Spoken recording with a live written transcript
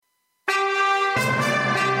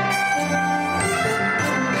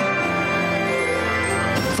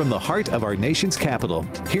From the heart of our nation's capital,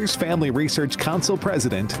 here's Family Research Council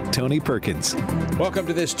President Tony Perkins. Welcome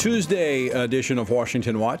to this Tuesday edition of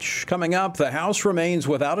Washington Watch. Coming up, the House remains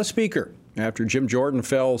without a speaker after Jim Jordan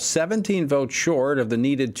fell 17 votes short of the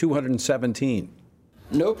needed 217.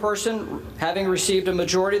 No person having received a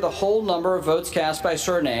majority of the whole number of votes cast by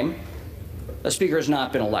surname, a speaker has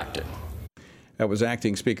not been elected. That was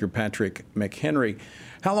Acting Speaker Patrick McHenry.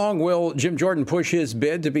 How long will Jim Jordan push his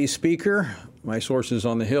bid to be Speaker? My sources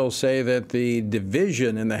on the Hill say that the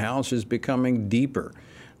division in the House is becoming deeper.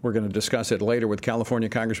 We're going to discuss it later with California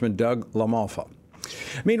Congressman Doug LaMalfa.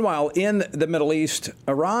 Meanwhile, in the Middle East,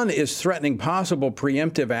 Iran is threatening possible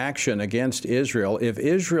preemptive action against Israel if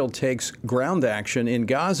Israel takes ground action in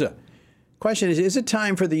Gaza. Question is it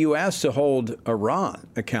time for the U.S. to hold Iran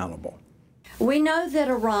accountable? We know that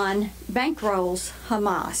Iran bankrolls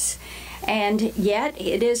Hamas, and yet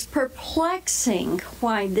it is perplexing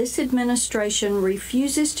why this administration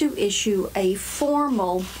refuses to issue a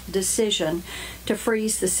formal decision to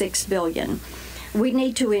freeze the $6 billion. We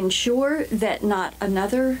need to ensure that not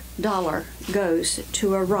another dollar goes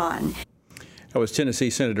to Iran. That was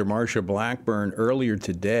Tennessee Senator Marsha Blackburn earlier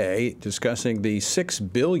today discussing the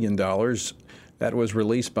 $6 billion that was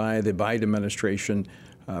released by the Biden administration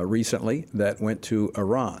recently that went to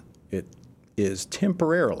Iran. It is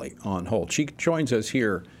temporarily on hold. She joins us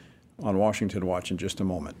here on Washington Watch in just a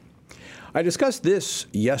moment. I discussed this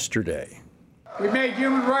yesterday. We made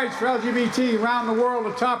human rights for LGBT around the world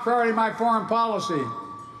a top priority of my foreign policy,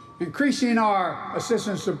 increasing our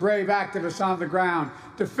assistance to brave activists on the ground,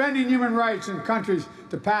 defending human rights in countries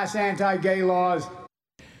to pass anti-gay laws.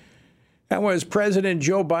 That was President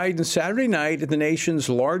Joe Biden Saturday night at the nation's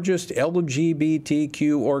largest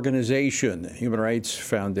LGBTQ organization, Human Rights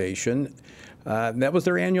Foundation. That was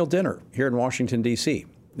their annual dinner here in Washington, D.C.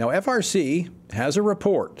 Now, FRC has a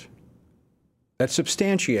report that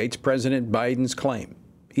substantiates President Biden's claim.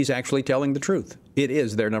 He's actually telling the truth. It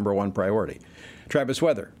is their number one priority. Travis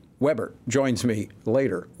Weber joins me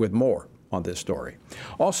later with more on this story.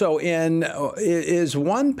 Also, is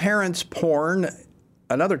one parent's porn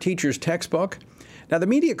another teacher's textbook? Now, the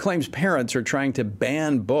media claims parents are trying to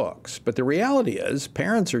ban books, but the reality is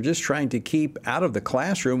parents are just trying to keep out of the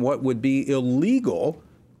classroom what would be illegal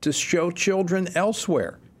to show children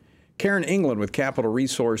elsewhere. Karen England with Capital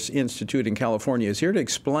Resource Institute in California is here to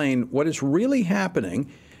explain what is really happening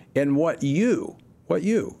and what you,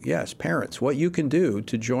 yes, parents, what you can do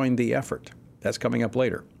to join the effort. That's coming up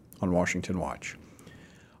later on Washington Watch.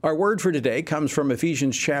 Our word for today comes from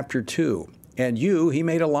Ephesians chapter 2. And you he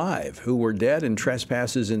made alive, who were dead in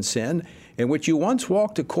trespasses and sin, in which you once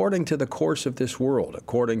walked according to the course of this world,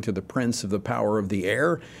 according to the prince of the power of the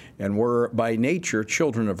air, and were by nature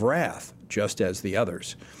children of wrath, just as the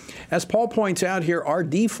others. As Paul points out here, our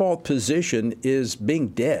default position is being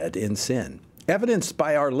dead in sin, evidenced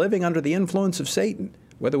by our living under the influence of Satan,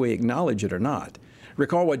 whether we acknowledge it or not.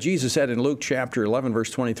 Recall what Jesus said in Luke chapter 11,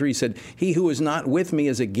 verse 23, he said, "He who is not with me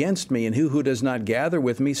is against me, and he who does not gather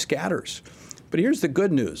with me scatters." But here's the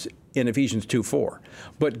good news in Ephesians 2:4.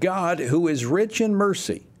 But God, who is rich in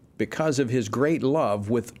mercy, because of his great love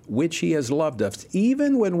with which he has loved us,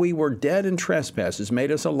 even when we were dead in trespasses,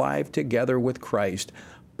 made us alive together with Christ.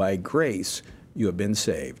 By grace you have been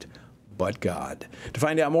saved. But God. To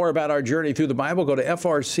find out more about our journey through the Bible, go to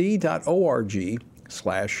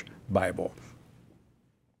frc.org/Bible.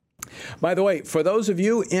 By the way, for those of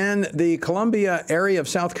you in the Columbia area of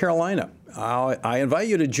South Carolina, I invite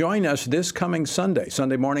you to join us this coming Sunday.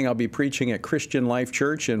 Sunday morning, I'll be preaching at Christian Life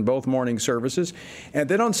Church in both morning services. And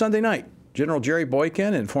then on Sunday night, General Jerry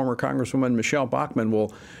Boykin and former Congresswoman Michelle Bachmann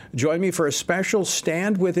will join me for a special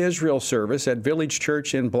Stand with Israel service at Village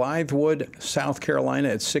Church in Blythewood, South Carolina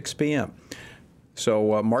at 6 p.m.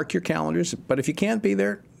 So mark your calendars. But if you can't be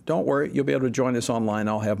there, don't worry. You'll be able to join us online.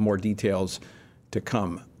 I'll have more details to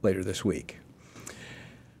come later this week.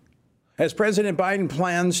 As President Biden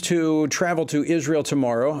plans to travel to Israel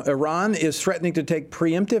tomorrow, Iran is threatening to take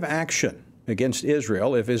preemptive action against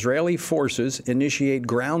Israel if Israeli forces initiate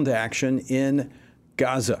ground action in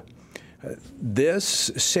Gaza.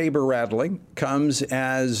 This saber rattling comes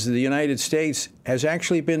as the United States has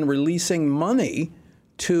actually been releasing money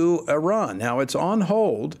to Iran. Now, it's on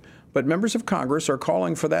hold, but members of Congress are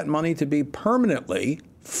calling for that money to be permanently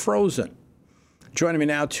frozen. Joining me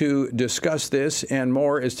now to discuss this and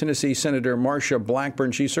more is Tennessee Senator Marsha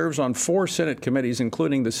Blackburn. She serves on 4 Senate committees,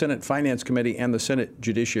 including the Senate Finance Committee and the Senate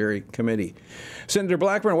Judiciary Committee. Senator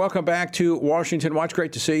Blackburn, welcome back to Washington Watch.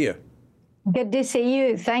 Great to see you. Good to see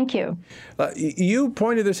you. Thank you. You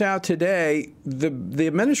pointed this out today. The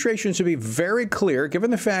administration should be very clear, given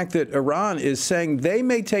the fact that Iran is saying they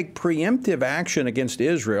may take preemptive action against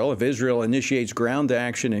Israel if Israel initiates ground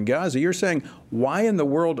action in Gaza. You're saying, why in the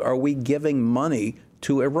world are we giving money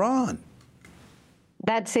to Iran?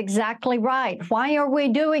 That's exactly right. Why are we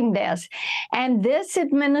doing this? And this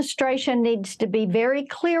administration needs to be very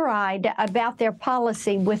clear-eyed about their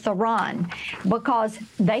policy with Iran, because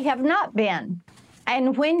they have not been.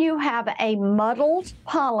 And when you have a muddled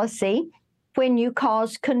policy, when you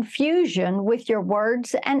cause confusion with your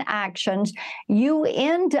words and actions, you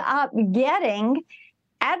end up getting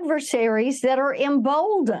adversaries that are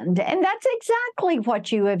emboldened. And that's exactly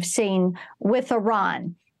what you have seen with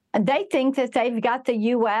Iran. They think that they've got the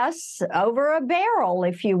U.S. over a barrel,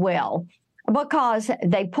 if you will, because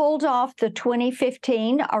they pulled off the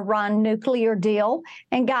 2015 Iran nuclear deal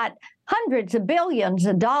and got hundreds of billions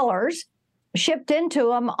of dollars shipped into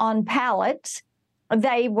them on pallets.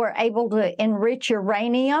 They were able to enrich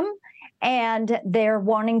uranium, and they're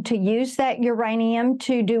wanting to use that uranium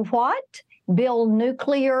to do what? Build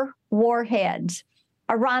nuclear warheads.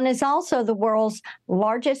 Iran is also the world's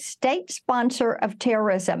largest state sponsor of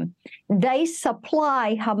terrorism. They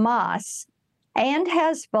supply Hamas and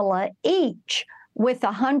Hezbollah each with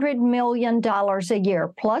 $100 million a year,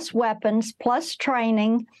 plus weapons, plus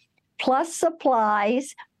training, plus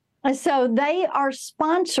supplies. So they are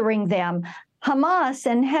sponsoring them. Hamas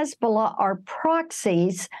and Hezbollah are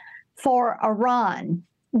proxies for Iran.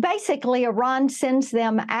 Basically, Iran sends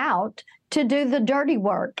them out to do the dirty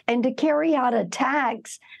work and to carry out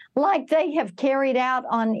attacks like they have carried out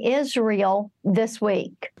on Israel this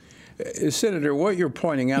week. Senator, what you're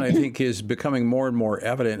pointing out, I think, is becoming more and more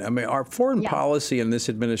evident. I mean, our foreign policy in this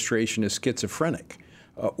administration is schizophrenic.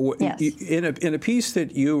 Yes. In a piece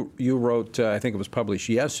that you wrote, I think it was published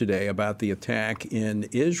yesterday, about the attack in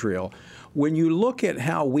Israel, when you look at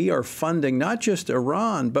how we are funding not just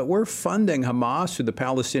Iran, but we're funding Hamas through the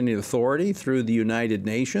Palestinian Authority, through the United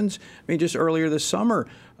Nations. I mean, just earlier this summer,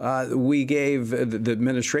 the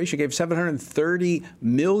administration gave $730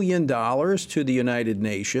 million to the United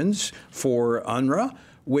Nations for UNRWA,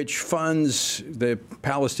 which funds the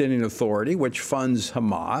Palestinian Authority, which funds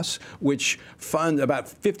Hamas, which funds about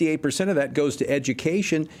 58% of that goes to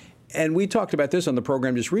education. And we talked about this on the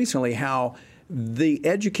program just recently, how the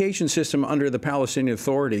education system under the Palestinian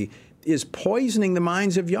Authority is poisoning the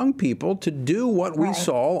minds of young people to do what we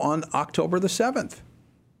saw on October the 7th.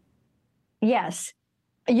 Yes.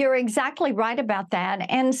 You're exactly right about that.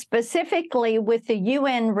 And specifically with the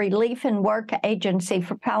UN Relief and Work Agency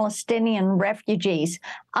for Palestinian Refugees,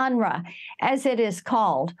 UNRWA, as it is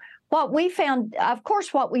called, what we found, of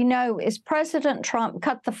course, what we know is President Trump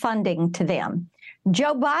cut the funding to them.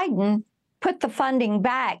 Joe Biden put the funding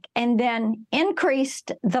back and then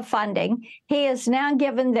increased the funding. He has now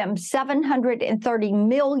given them $730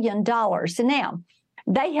 million. Now,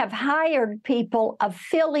 they have hired people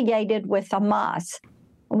affiliated with Hamas.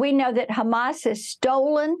 We know that Hamas has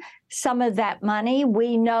stolen some of that money.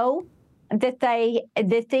 We know that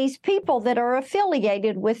these people that are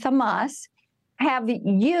affiliated with Hamas have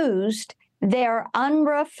used their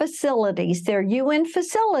UNRWA facilities, their UN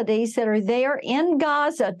facilities that are there in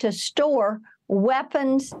Gaza to store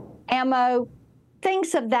weapons, ammo,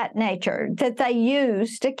 things of that nature that they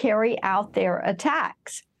use to carry out their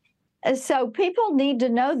attacks. So people need to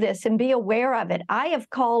know this and be aware of it. I have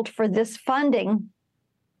called for this funding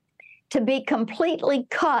to be completely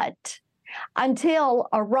cut until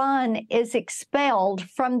Iran is expelled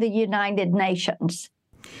from the United Nations.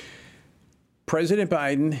 President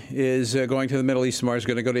Biden is going to the Middle East tomorrow. He's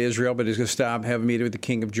going to go to Israel, but he's going to stop, have a meeting with the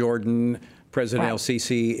King of Jordan, President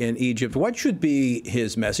El-Sisi in Egypt. What should be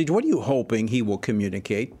his message? What are you hoping he will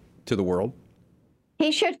communicate to the world?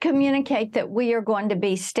 He should communicate that we are going to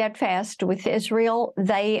be steadfast with Israel.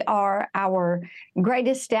 They are our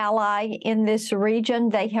greatest ally in this region.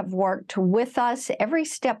 They have worked with us every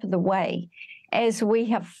step of the way as we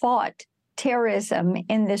have fought terrorism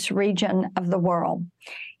in this region of the world.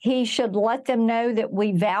 He should let them know that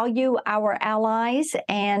we value our allies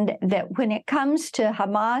and that when it comes to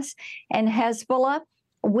Hamas and Hezbollah,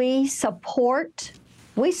 we support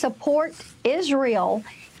Israel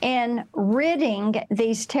in ridding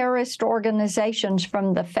these terrorist organizations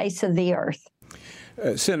from the face of the earth.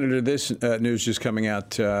 Senator, this news just coming out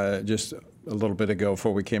just a little bit ago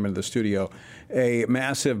before we came into the studio. A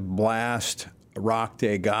massive blast rocked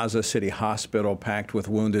a Gaza City hospital packed with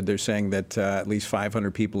wounded. They're saying that at least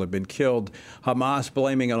 500 people have been killed. Hamas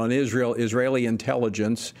blaming it on Israel. Israeli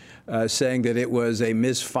intelligence saying that it was a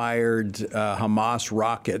misfired Hamas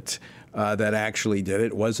rocket. that actually did it.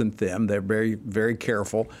 It wasn't them. They're very, very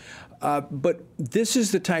careful. But this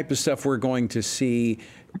is the type of stuff we're going to see.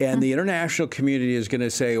 And the international community is going to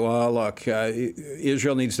say, well, look,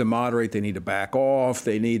 Israel needs to moderate. They need to back off.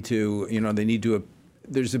 They need to,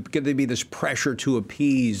 there's going to be this pressure to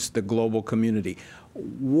appease the global community.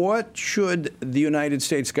 What should the United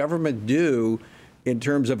States government do in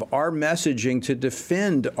terms of our messaging to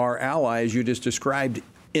defend our allies you just described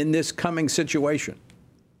in this coming situation?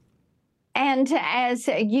 And as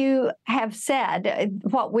you have said,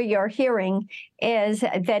 what we are hearing is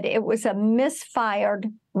that it was a misfired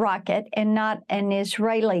rocket and not an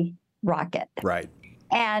Israeli rocket. Right.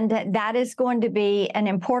 And that is going to be an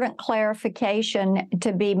important clarification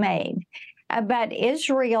to be made. But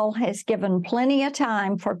Israel has given plenty of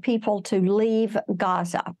time for people to leave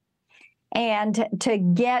Gaza and to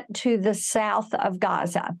get to the south of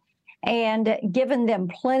Gaza, and given them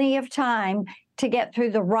plenty of time to get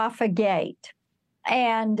through the Rafah gate.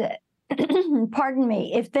 And pardon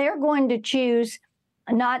me, if they're going to choose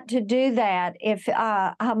not to do that, if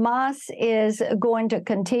Hamas is going to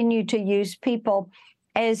continue to use people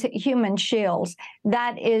as human shields,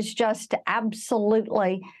 that is just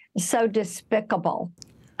absolutely so despicable.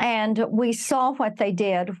 And we saw what they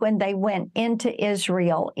did when they went into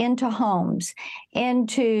Israel, into homes,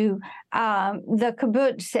 into the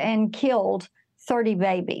kibbutz, and killed 30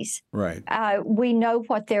 babies. Right. We know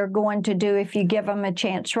what they're going to do if you give them a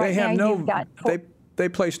chance. Right now, they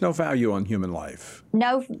place no value on human life.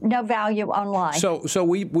 No value on life. So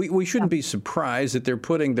we shouldn't be surprised that they're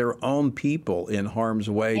putting their own people in harm's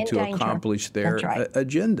way to accomplish their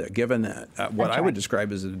agenda, given what I would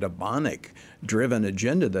describe as a demonic-driven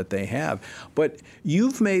agenda that they have. But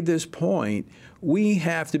you've made this point. We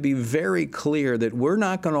have to be very clear that we're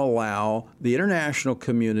not going to allow the international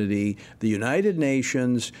community, the United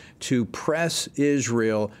Nations, to press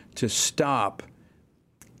Israel to stop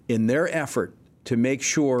in their effort to make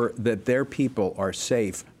sure that their people are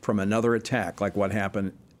safe from another attack like what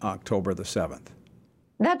happened October the 7th.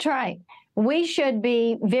 That's right. We should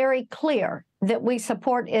be very clear that we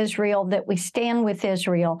support Israel, that we stand with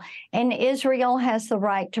Israel, and Israel has the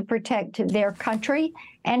right to protect their country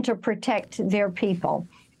and to protect their people.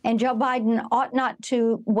 And Joe Biden ought not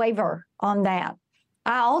to waver on that.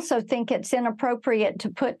 I also think it's inappropriate to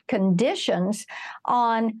put conditions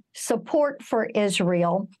on support for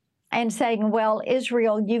Israel and saying, well,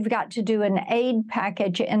 Israel, you've got to do an aid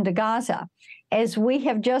package into Gaza. As we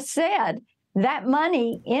have just said, that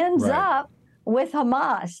money ends up with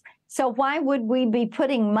Hamas. So why would we be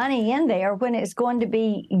putting money in there when it's going to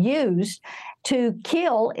be used to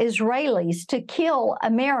kill Israelis, to kill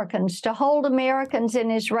Americans, to hold Americans and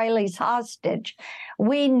Israelis hostage?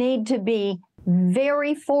 We need to be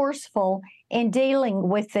very forceful in dealing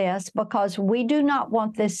with this, because we do not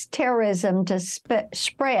want this terrorism to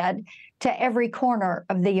spread to every corner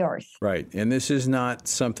of the earth. Right. And this is not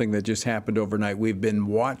something that just happened overnight. We've been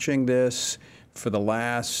watching this for the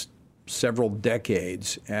last several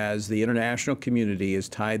decades as the international community has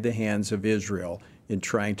tied the hands of Israel in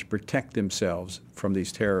trying to protect themselves from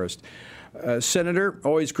these terrorists. Senator,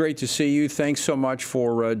 always great to see you. Thanks so much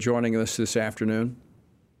for joining us this afternoon.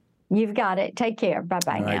 You've got it. Take care.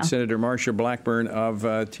 Bye-bye now. All right, Senator Marsha Blackburn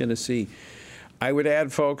of Tennessee. I would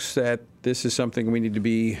add, folks, that this is something we need to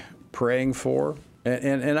be praying for.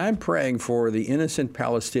 And I'm praying for the innocent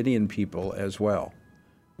Palestinian people as well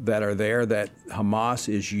that are there, that Hamas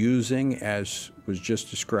is using, as was just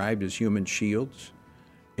described, as human shields.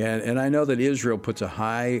 And I know that Israel puts a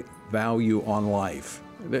high value on life.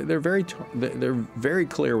 They're very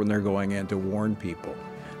clear when they're going in to warn people.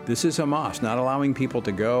 This is Hamas, not allowing people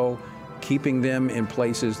to go, keeping them in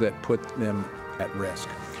places that put them at risk.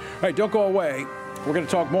 All right, don't go away. We're going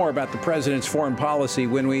to talk more about the president's foreign policy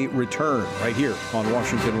when we return right here on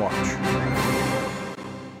Washington Watch.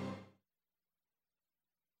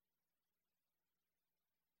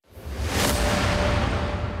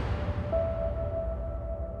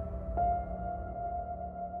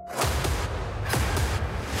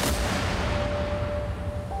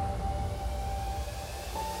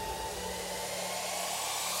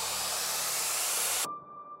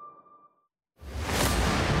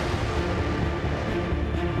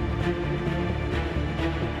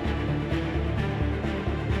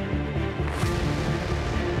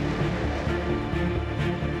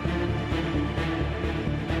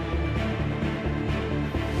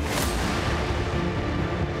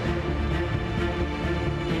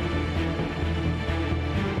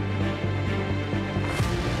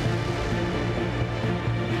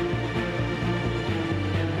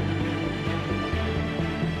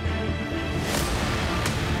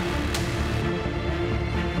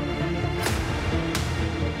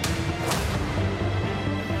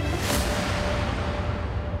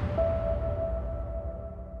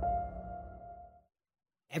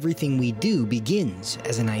 Everything we do begins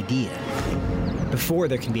as an idea. Before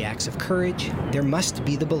there can be acts of courage, there must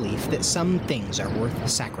be the belief that some things are worth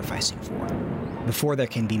sacrificing for. Before there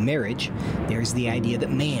can be marriage, there is the idea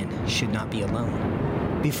that man should not be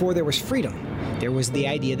alone. Before there was freedom, there was the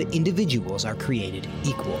idea that individuals are created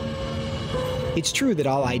equal. It's true that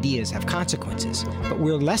all ideas have consequences, but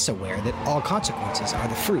we're less aware that all consequences are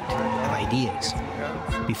the fruit of ideas.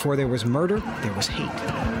 Before there was murder, there was hate.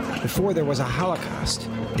 Before there was a Holocaust,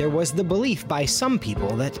 there was the belief by some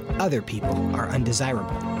people that other people are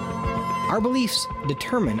undesirable. Our beliefs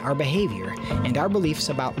determine our behavior, and our beliefs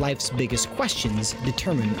about life's biggest questions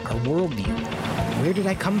determine our worldview. Where did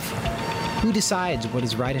I come from? Who decides what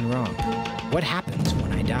is right and wrong? What happens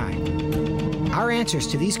when I die? Our answers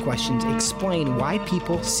to these questions explain why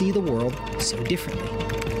people see the world so differently.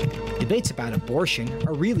 Debates about abortion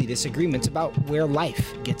are really disagreements about where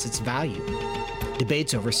life gets its value.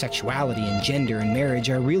 Debates over sexuality and gender and marriage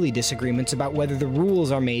are really disagreements about whether the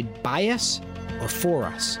rules are made by us or for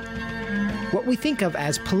us. What we think of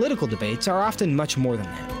as political debates are often much more than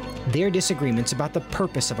that. They're disagreements about the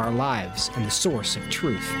purpose of our lives and the source of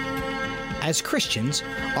truth. As Christians,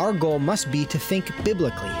 our goal must be to think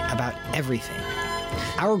biblically about everything.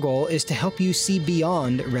 Our goal is to help you see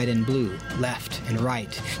beyond red and blue, left and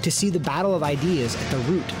right, to see the battle of ideas at the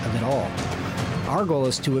root of it all. Our goal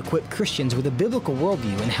is to equip Christians with a biblical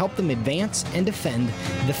worldview and help them advance and defend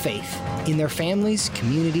the faith in their families,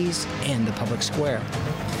 communities, and the public square.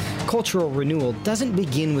 Cultural renewal doesn't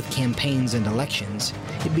begin with campaigns and elections.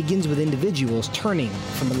 It begins with individuals turning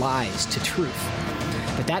from lies to truth.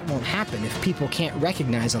 But that won't happen if people can't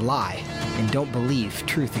recognize a lie and don't believe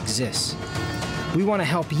truth exists. We want to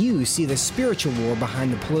help you see the spiritual war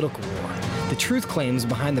behind the political war, the truth claims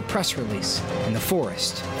behind the press release, and the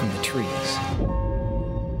forest from the trees.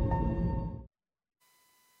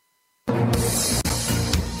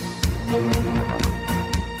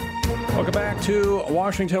 Welcome back to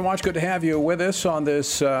Washington Watch. Good to have you with us on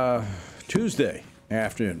this Tuesday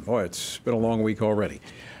afternoon. Boy, it's been a long week already.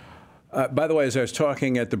 By the way, as I was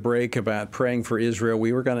talking at the break about praying for Israel,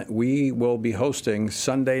 we will be hosting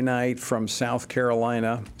Sunday night from South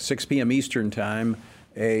Carolina, 6 p.m. Eastern Time,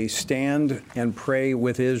 a Stand and Pray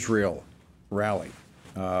with Israel rally,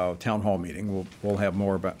 town hall meeting. We'll have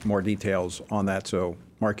more details on that, so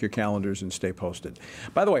mark your calendars and stay posted.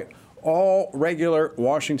 By the way, all regular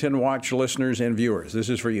Washington Watch listeners and viewers, this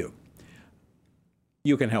is for you.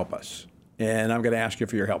 You can help us. And I'm going to ask you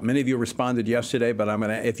for your help. Many of you responded yesterday, but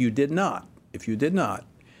if you did not,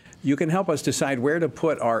 you can help us decide where to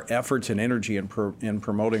put our efforts and energy in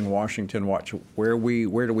promoting Washington Watch. Where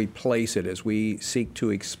do we place it as we seek to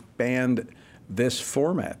expand this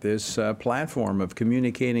format, this platform of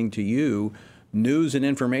communicating to you news and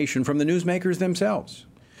information from the newsmakers themselves?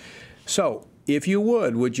 So, if you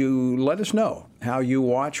would you let us know how you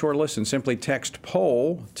watch or listen? Simply text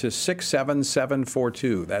POLL to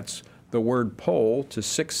 67742. That's the word POLL to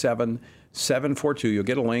 67742. You'll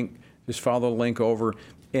get a link. Just follow the link over,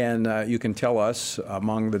 and you can tell us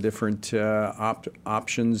among the different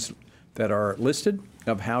options that are listed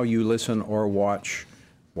of how you listen or watch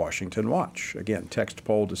Washington Watch. Again, text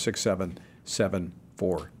POLL to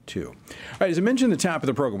 67742. All right, as I mentioned at the top of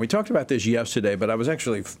the program, we talked about this yesterday, but I was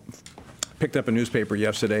actually picked up a newspaper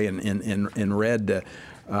yesterday and read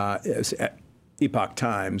Epoch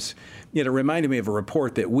Times. It reminded me of a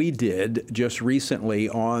report that we did just recently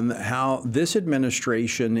on how this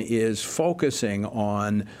administration is focusing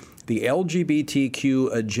on the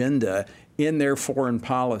LGBTQ agenda in their foreign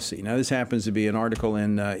policy. Now, this happens to be an article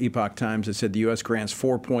in Epoch Times that said the U.S. grants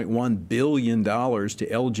 $4.1 billion to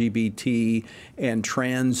LGBT and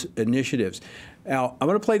trans initiatives. Now, I'm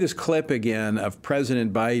going to play this clip again of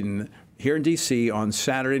President Biden here in D.C. on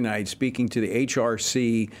Saturday night speaking to the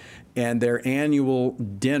HRC and their annual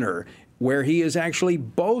dinner, where he is actually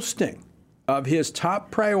boasting of his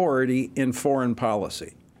top priority in foreign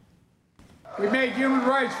policy. We made human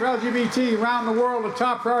rights for LGBT around the world a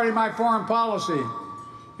top priority in my foreign policy,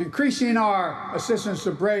 increasing our assistance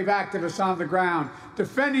to brave activists on the ground,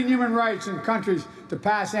 defending human rights in countries to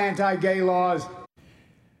pass anti-gay laws.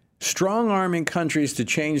 Strong-arming countries to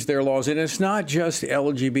change their laws. And it's not just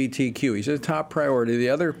LGBTQ. He says top priority. The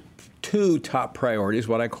other two top priorities,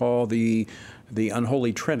 what I call the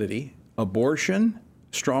unholy trinity: abortion,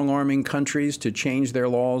 strong-arming countries to change their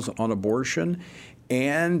laws on abortion,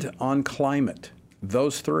 and on climate.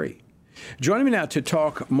 Those three. Joining me now to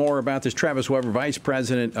talk more about this, Travis Weber, Vice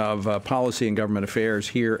President of Policy and Government Affairs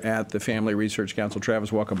here at the Family Research Council.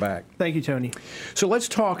 Travis, welcome back. Thank you, Tony. So let's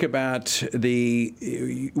talk about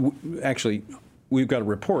actually, we've got a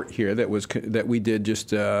report here that we did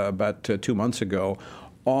just about 2 months ago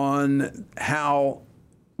on how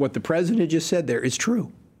what the president just said there is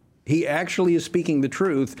true. He actually is speaking the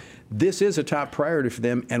truth. This is a top priority for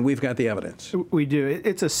them, and we've got the evidence. We do.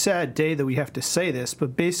 It's a sad day that we have to say this,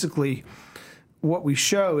 but basically what we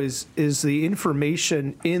show is the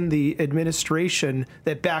information in the administration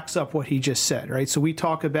that backs up what he just said, right? So we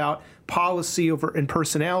talk about policy over and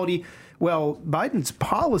personality. Well, Biden's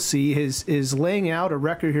policy is laying out a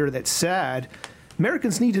record here that's sad.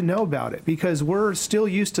 Americans need to know about it because we're still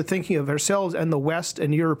used to thinking of ourselves and the West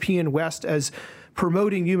and European West as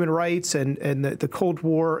promoting human rights and the Cold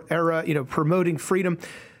War era, promoting freedom.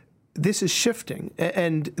 This is shifting,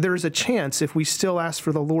 and there's a chance if we still ask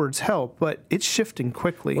for the Lord's help, but it's shifting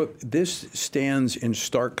quickly. Well, this stands in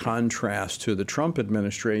stark contrast to the Trump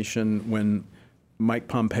administration when Mike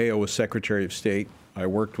Pompeo was Secretary of State. I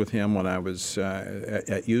worked with him when I was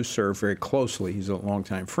at USERV very closely. He's a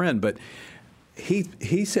longtime friend, but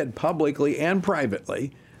he said publicly and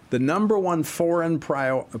privately the number one foreign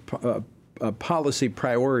policy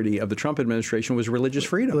priority of the Trump administration was religious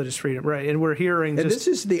freedom. Religious freedom, right. And we're hearing... And this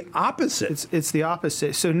is the opposite. It's the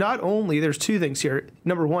opposite. So not only, there's two things here.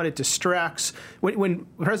 Number one, it distracts. When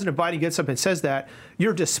President Biden gets up and says that,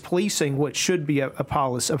 you're displacing what should be a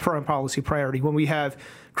foreign policy priority. When we have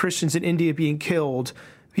Christians in India being killed,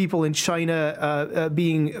 people in China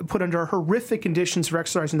being put under horrific conditions for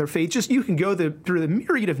exercising their faith. Just you can go through the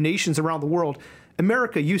myriad of nations around the world.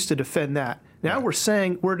 America used to defend that. Now we're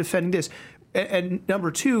saying we're defending this. And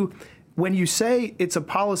number two, when you say it's a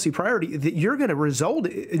policy priority, that you're going to result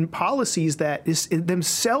in policies that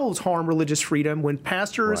themselves harm religious freedom. When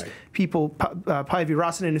pastors, people, Päivi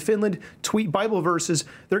Räsänen in Finland, tweet Bible verses,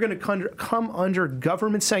 they're going to come under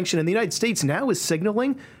government sanction. And the United States now is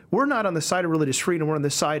signaling we're not on the side of religious freedom. We're on the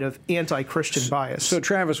side of anti-Christian bias. So,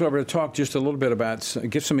 Travis Weber, talk just a little bit about,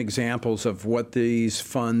 give some examples of what these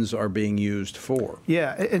funds are being used for.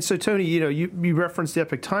 Yeah, and so, Tony, you referenced the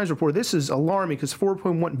Epoch Times report. This is alarming because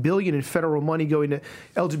 $4.1 billion in federal money going to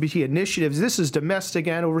LGBT initiatives. This is domestic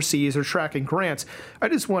and overseas. They're tracking grants. I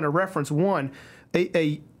just want to reference one.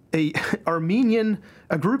 A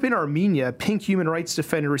group in Armenia, Pink Human Rights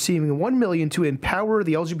Defender, receiving $1 million to empower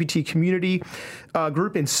the LGBT community. A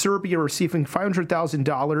group in Serbia receiving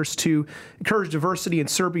 $500,000 to encourage diversity in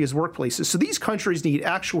Serbia's workplaces. So these countries need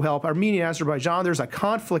actual help. Armenia, Azerbaijan, there's a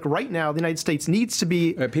conflict right now. The United States needs to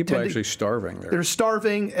be... people are actually starving there. They're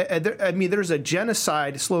starving. There's a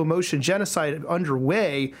genocide, slow motion genocide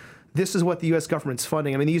underway. This is what the U.S. government's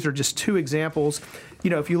funding. These are just two examples.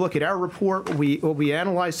 If you look at our report, we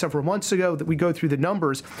analyzed several months ago, that we go through the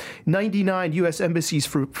numbers. 99 U.S. embassies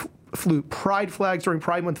flew pride flags during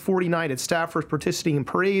Pride Month, 49 at staffers participating in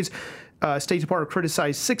parades. State Department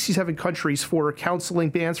criticized 67 countries for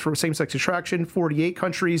counseling bans for same-sex attraction, 48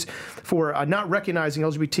 countries for not recognizing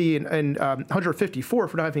LGBT, and 154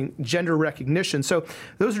 for not having gender recognition. So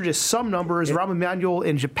those are just some numbers. Rahm Emanuel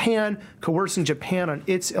in Japan, coercing Japan on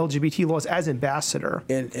its LGBT laws as ambassador.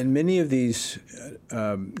 And many of these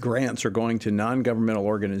grants are going to non-governmental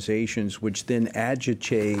organizations, which then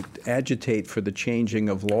agitate for the changing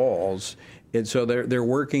of laws. And so they're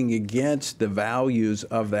working against the values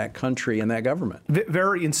of that country and that government.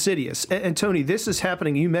 Very insidious. And Tony, this is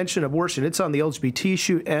happening. You mentioned abortion. It's on the LGBT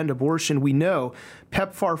issue and abortion. We know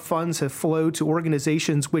PEPFAR funds have flowed to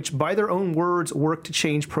organizations which, by their own words, work to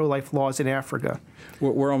change pro-life laws in Africa.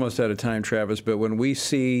 We're almost out of time, Travis, but when we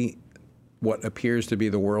see what appears to be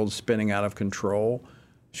the world spinning out of control,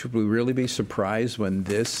 should we really be surprised when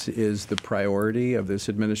this is the priority of this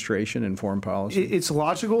administration in foreign policy? It's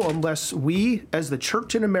logical unless we, as the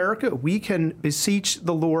church in America, we can beseech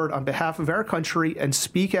the Lord on behalf of our country and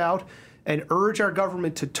speak out and urge our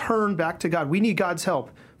government to turn back to God. We need God's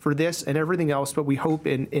help for this and everything else, but we hope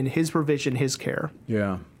in His provision, His care.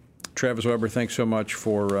 Yeah. Travis Weber, thanks so much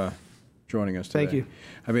for joining us today. Thank you.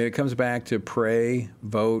 It comes back to pray,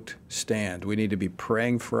 vote, stand. We need to be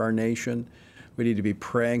praying for our nation. We need to be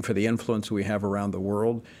praying for the influence we have around the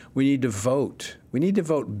world. We need to vote. We need to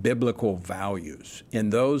vote biblical values in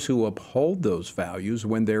those who uphold those values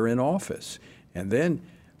when they're in office. And then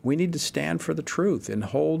we need to stand for the truth and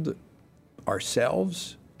hold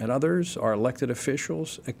ourselves and others, our elected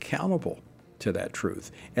officials, accountable to that truth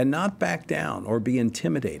and not back down or be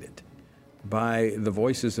intimidated by the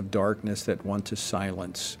voices of darkness that want to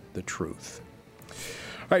silence the truth.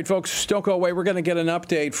 All right, folks, don't go away. We're going to get an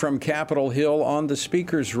update from Capitol Hill on the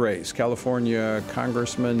speaker's race. California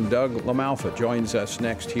Congressman Doug LaMalfa joins us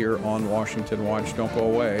next here on Washington Watch. Don't go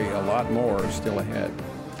away. A lot more still ahead.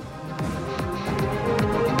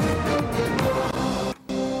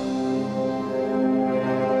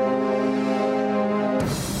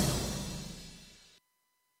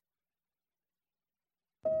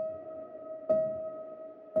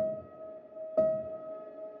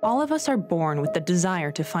 All of us are born with the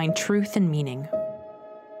desire to find truth and meaning.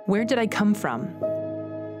 Where did I come from?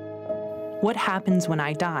 What happens when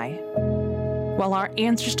I die? While our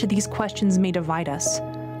answers to these questions may divide us,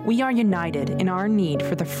 we are united in our need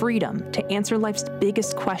for the freedom to answer life's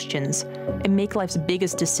biggest questions and make life's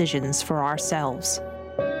biggest decisions for ourselves.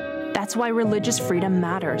 That's why religious freedom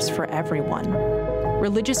matters for everyone.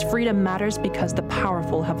 Religious freedom matters because the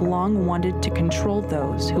powerful have long wanted to control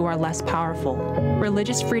those who are less powerful.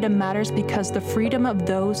 Religious freedom matters because the freedom of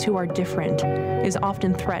those who are different is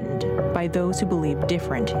often threatened by those who believe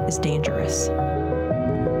different is dangerous.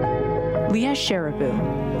 Leah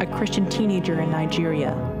Sheribu, a Christian teenager in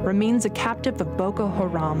Nigeria, remains a captive of Boko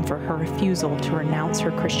Haram for her refusal to renounce her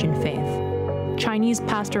Christian faith. Chinese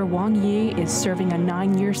pastor Wang Yi is serving a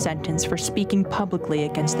 9-year sentence for speaking publicly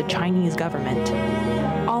against the Chinese government.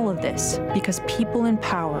 All of this because people in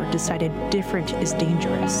power decided different is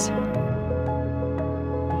dangerous.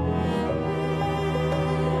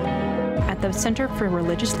 At the Center for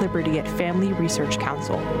Religious Liberty at Family Research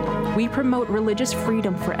Council, we promote religious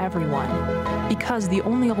freedom for everyone because the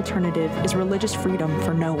only alternative is religious freedom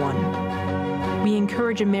for no one. We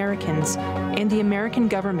encourage Americans and the American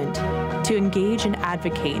government to engage and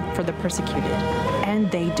advocate for the persecuted, and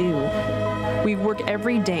they do. We work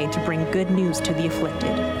every day to bring good news to the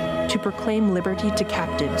afflicted, to proclaim liberty to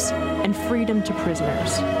captives and freedom to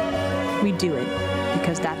prisoners. We do it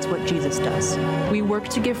because that's what Jesus does. We work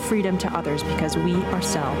to give freedom to others because we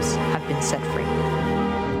ourselves have been set free.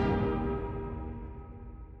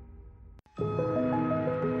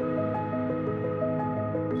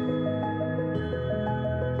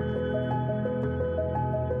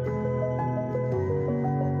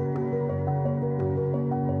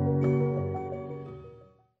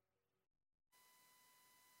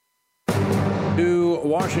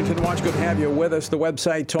 Washington Watch, good to have you with us. The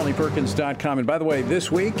website, TonyPerkins.com. And by the way,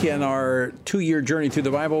 this week in our 2-year journey through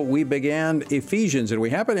the Bible, we began Ephesians, and we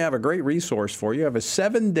happen to have a great resource for you. You have a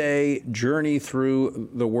 7-day journey through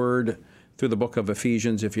the Word, through the book of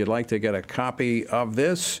Ephesians. If you'd like to get a copy of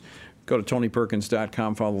this, go to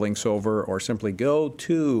TonyPerkins.com, follow the links over, or simply go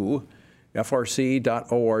to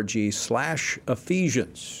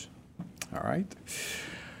frc.org/Ephesians. All right.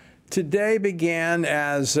 Today began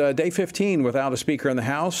as day 15 without a speaker in the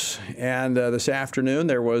House, and this afternoon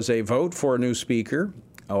there was a vote for a new speaker,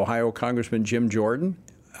 Ohio Congressman Jim Jordan.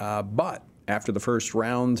 But after the first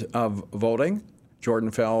round of voting,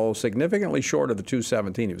 Jordan fell significantly short of the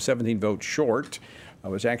 217. He was 17 votes short. It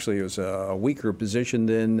was a weaker position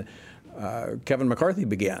than Kevin McCarthy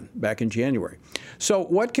began back in January. So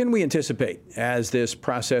what can we anticipate as this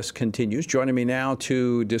process continues? Joining me now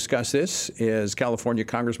to discuss this is California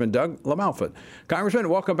Congressman Doug LaMalfa. Congressman,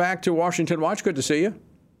 welcome back to Washington Watch. Good to see you.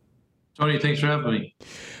 Tony, thanks for having me.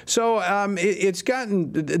 So it's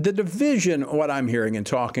gotten, the division, what I'm hearing and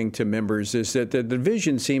talking to members, is that the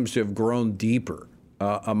division seems to have grown deeper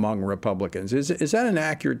among Republicans. Is that an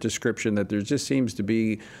accurate description, that there just seems to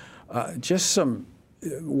be just some,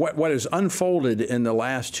 what has unfolded in the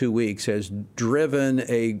last 2 weeks has driven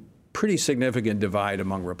a pretty significant divide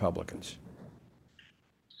among Republicans?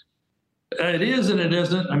 It is and it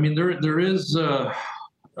isn't. I mean, there is a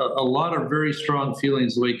lot of very strong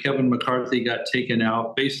feelings the way Kevin McCarthy got taken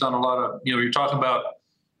out based on a lot of, you're talking about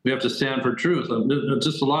we have to stand for truth.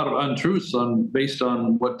 Just a lot of untruths based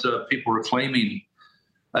on what people were claiming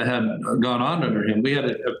had gone on under him. We had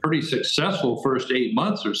a pretty successful first 8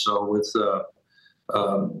 months or so with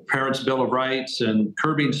Parents' Bill of Rights and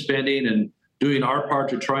curbing spending and doing our part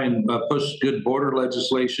to try and push good border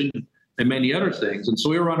legislation and many other things. And so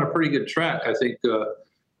we were on a pretty good track, I think,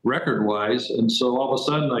 record-wise. And so all of a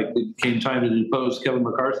sudden, it came time to depose Kevin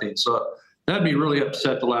McCarthy. And so that had me really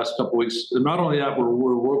upset the last couple of weeks. And not only that,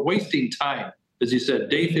 we're wasting time, as you said,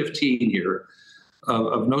 day 15 here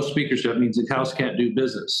of no speakership means the House can't do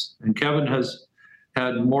business. And Kevin has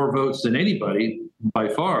had more votes than anybody by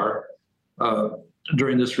far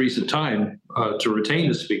during this recent time to retain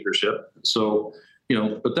the speakership. So,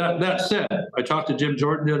 but that said, I talked to Jim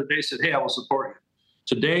Jordan the other day, said, hey, I will support you.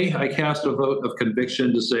 Today, I cast a vote of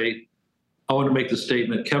conviction to say, I want to make the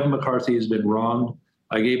statement, Kevin McCarthy has been wronged.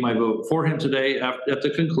 I gave my vote for him today at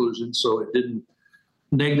the conclusion, so it didn't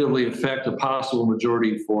negatively affect a possible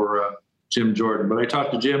majority for Jim Jordan. But I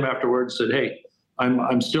talked to Jim afterwards, said, hey,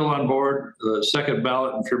 I'm still on board the second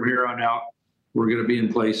ballot, and from here on out, we're going to be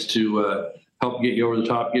in place to help get you over the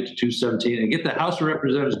top, get to 217, and get the House of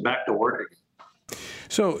Representatives back to work again.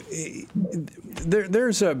 So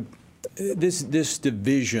there's this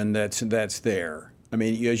division that's there. I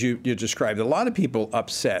mean, as you described, a lot of people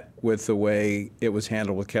upset with the way it was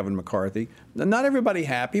handled with Kevin McCarthy. Not everybody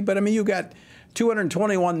happy, but I mean, you got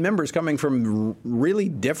 221 members coming from really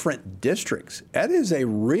different districts. That is a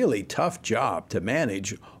really tough job to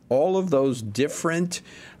manage all of those different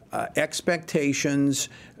expectations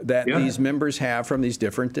that these members have from these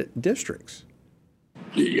different districts.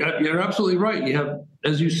 You're absolutely right. You have,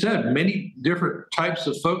 as you said, many different types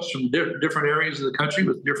of folks from different areas of the country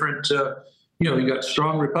with different, you got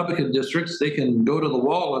strong Republican districts. They can go to the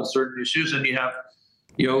wall on certain issues, and you have,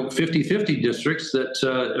 50-50 districts that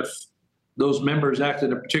if those members act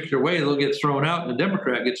in a particular way, they'll get thrown out and a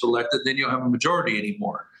Democrat gets elected, then you don't have a majority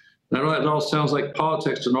anymore. I know that all sounds like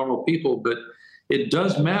politics to normal people, but it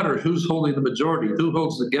does matter who's holding the majority, who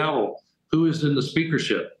holds the gavel, who is in the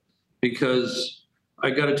speakership. Because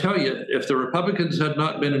I got to tell you, if the Republicans had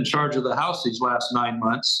not been in charge of the House these last 9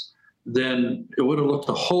 months, then it would have looked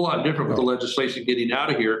a whole lot different with the legislation getting out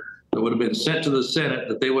of here. It would have been sent to the Senate,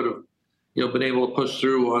 that they would have been able to push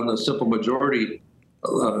through on the simple majority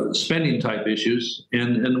spending type issues,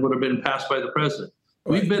 and would have been passed by the president.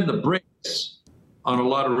 Right. We've been the brakes on a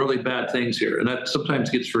lot of really bad things here, and that sometimes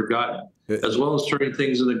gets forgotten, as well as turning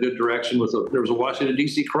things in a good direction. There was a Washington,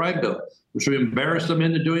 D.C. crime bill, which we embarrassed them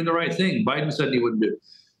into doing the right thing. Biden said he wouldn't do.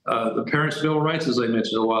 The Parents' Bill of Rights, as I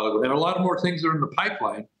mentioned a while ago, and a lot of more things are in the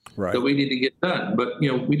pipeline that we need to get done. But,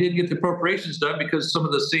 we didn't get the appropriations done because some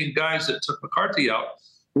of the same guys that took McCarthy out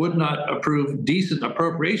would not approve decent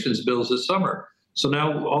appropriations bills this summer. So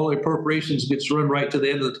now all the appropriations gets run right to the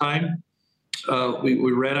end of the time.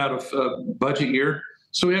 We ran out of budget year.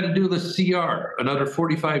 So we had to do the CR, another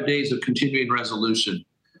 45 days of continuing resolution.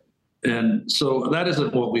 And so that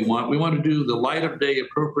isn't what we want. We want to do the light of day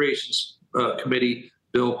appropriations committee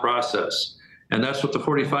bill process. And that's what the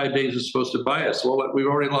 45 days is supposed to buy us. Well, we've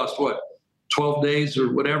already lost, 12 days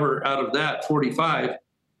or whatever out of that 45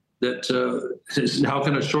 that is now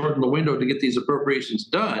going to shorten the window to get these appropriations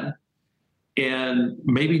done. And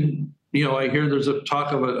maybe, I hear there's a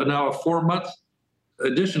talk of now a 4-month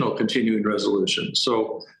additional continuing resolution.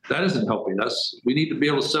 So that isn't helping us. We need to be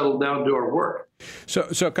able to settle down and do our work.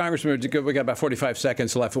 So Congressman, we got about 45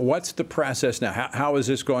 seconds left. What's the process now? How is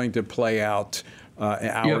this going to play out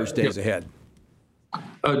days ahead?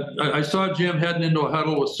 I saw Jim heading into a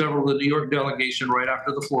huddle with several of the New York delegation right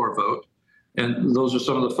after the floor vote. And those are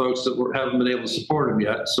some of the folks that haven't been able to support him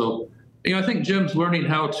yet. So, I think Jim's learning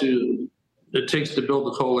it takes to build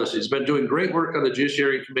the coalition. He's been doing great work on the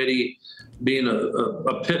Judiciary Committee, being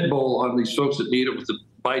a pit bull on these folks that need it with the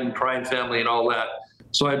Biden crime family and all that.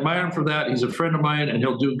 So I admire him for that. He's a friend of mine, and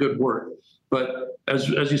he'll do good work. But as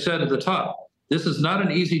you said at the top, this is not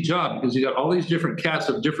an easy job because you got all these different cats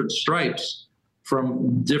of different stripes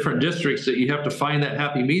from different districts that you have to find that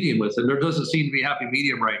happy medium with. And there doesn't seem to be a happy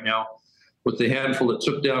medium right now with the handful that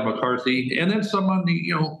took down McCarthy, and then some on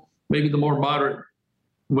the, maybe the more moderate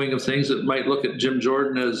wing of things that might look at Jim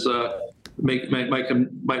Jordan as might make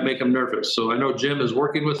him nervous. So I know Jim is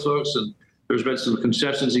working with folks, and there's been some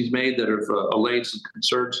concessions he's made that have allayed some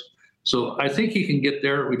concerns. So I think he can get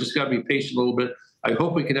there. We just got to be patient a little bit. I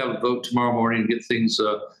hope we can have a vote tomorrow morning and get things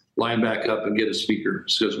lined back up and get a speaker,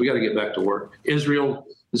 because we got to get back to work. Israel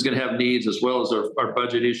is going to have needs, as well as our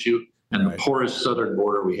budget issue and the poorest southern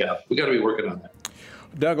border we have. We got to be working on that.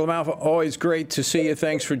 Doug LaMalfa, always great to see you.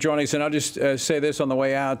 Thanks for joining us. And I'll just say this on the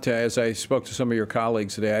way out, as I spoke to some of your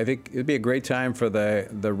colleagues today. I think it'd be a great time for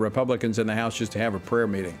the Republicans in the House just to have a prayer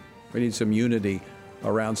meeting. We need some unity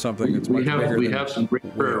around something that's much bigger. We have some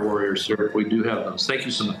great prayer warriors, sir. We do have those. Thank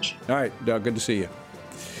you so much. All right, Doug, good to see you.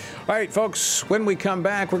 All right, folks, when we come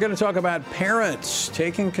back, we're going to talk about parents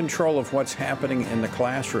taking control of what's happening in the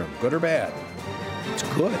classroom. Good or bad? It's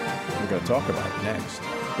good. We're going to talk about it next.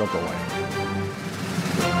 Don't go away.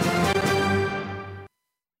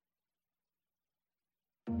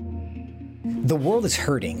 The world is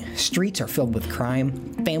hurting, streets are filled with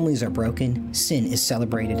crime, families are broken, sin is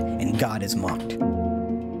celebrated, and God is mocked.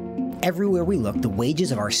 Everywhere we look, the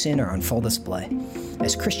wages of our sin are on full display.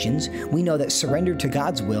 As Christians, we know that surrender to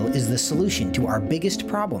God's will is the solution to our biggest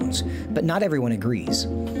problems, but not everyone agrees.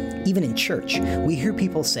 Even in church, we hear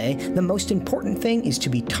people say the most important thing is to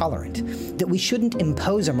be tolerant, that we shouldn't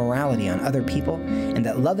impose our morality on other people, and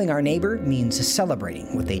that loving our neighbor means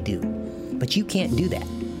celebrating what they do. But you can't do that.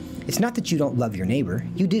 It's not that you don't love your neighbor,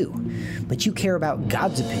 you do, but you care about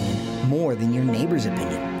God's opinion more than your neighbor's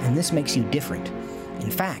opinion, and this makes you different. In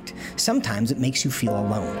fact, sometimes it makes you feel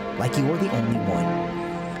alone, like you're the only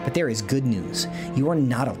one. But there is good news. You are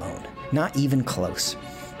not alone, not even close.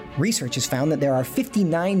 Research has found that there are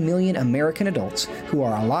 59 million American adults who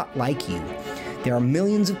are a lot like you. There are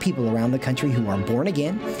millions of people around the country who are born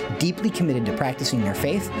again, deeply committed to practicing their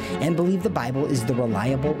faith, and believe the Bible is the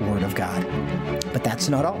reliable Word of God. But that's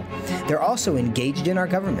not all. They're also engaged in our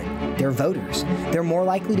government. They're voters. They're more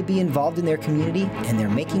likely to be involved in their community, and they're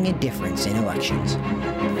making a difference in elections.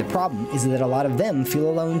 The problem is that a lot of them feel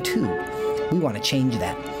alone too. We want to change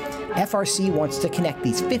that. FRC wants to connect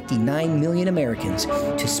these 59 million Americans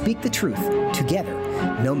to speak the truth together,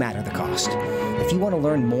 no matter the cost. If you want to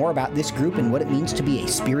learn more about this group and what it means to be a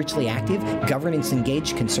spiritually active,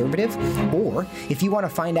 governance-engaged conservative, or if you want to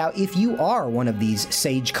find out if you are one of these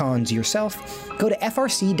sage cons yourself, go to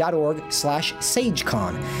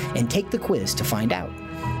frc.org/sagecon and take the quiz to find out.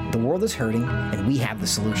 The world is hurting, and we have the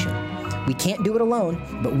solution. We can't do it alone,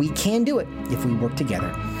 but we can do it if we work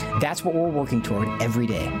together. That's what we're working toward every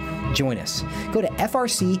day. Join us. Go to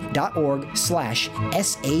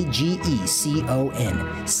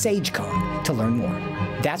frc.org/SAGECON, SageCon, to learn more.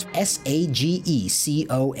 That's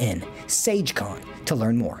SAGECON, SageCon, to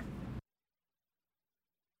learn more.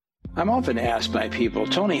 I'm often asked by people,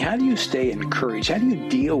 Tony, how do you stay encouraged? How do you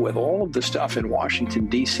deal with all of the stuff in Washington,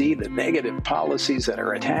 D.C., the negative policies that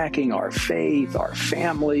are attacking our faith, our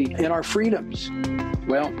family, and our freedoms?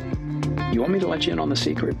 Well, you want me to let you in on the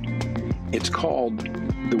secret? It's called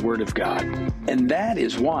the Word of God. And that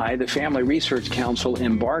is why the Family Research Council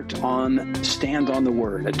embarked on Stand on the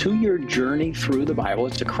Word, a 2-year journey through the Bible.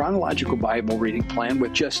 It's a chronological Bible reading plan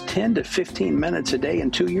with just 10 to 15 minutes a day.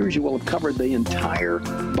 In 2 years, you will have covered the entire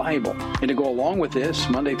Bible. And to go along with this,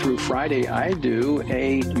 Monday through Friday, I do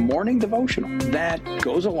a morning devotional that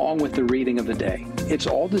goes along with the reading of the day. It's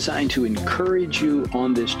all designed to encourage you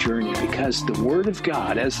on this journey because the Word of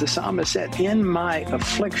God, as the psalmist said, in my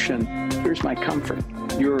affliction, here's my comfort.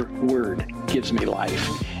 Your Word gives me life.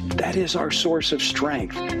 That is our source of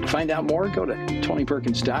strength. To find out more, go to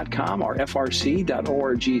tonyperkins.com or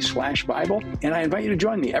frc.org/Bible. And I invite you to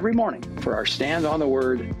join me every morning for our Stand on the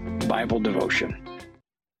Word Bible devotion.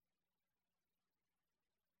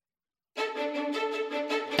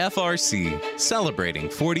 FRC, celebrating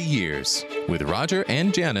 40 years with Roger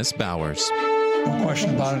and Janice Bowers. No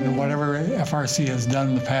question about it. And whatever FRC has done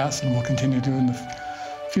in the past and will continue to do in the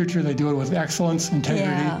future, they do it with excellence,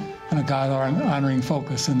 integrity, and a God-honoring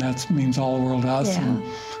focus, and that means all the world to us, and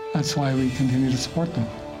that's why we continue to support them.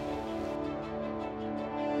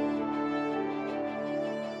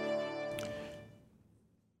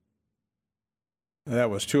 That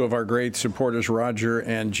was two of our great supporters, Roger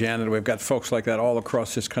and Janet. We've got folks like that all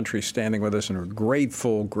across this country standing with us, and we're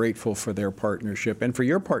grateful for their partnership and for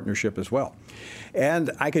your partnership as well. And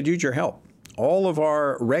I could use your help. All of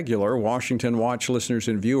our regular Washington Watch listeners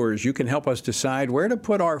and viewers, you can help us decide where to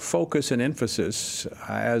put our focus and emphasis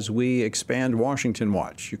as we expand Washington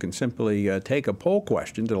Watch. You can simply take a poll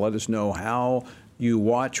question to let us know how you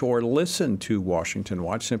watch or listen to Washington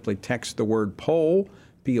Watch. Simply text the word poll,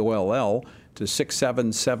 P-O-L-L, to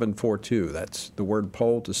 67742. That's the word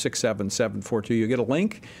poll to 67742. You get a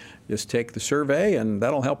link, just take the survey, and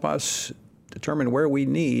that'll help us determine where we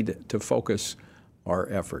need to focus our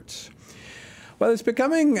efforts. Well, it's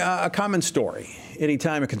becoming a common story.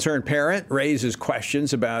 Anytime a concerned parent raises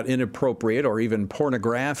questions about inappropriate or even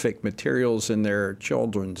pornographic materials in their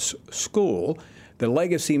children's school, the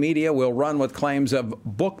legacy media will run with claims of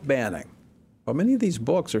book banning. Well, many of these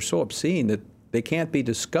books are so obscene that they can't be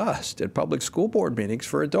discussed at public school board meetings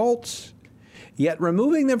for adults. Yet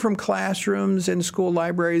removing them from classrooms and school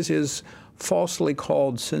libraries is falsely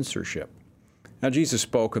called censorship. Now, Jesus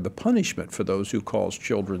spoke of the punishment for those who cause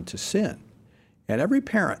children to sin. And every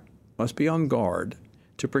parent must be on guard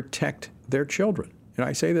to protect their children. And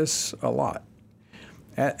I say this a lot.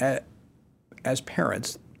 As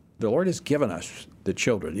parents, the Lord has given us the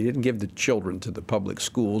children. He didn't give the children to the public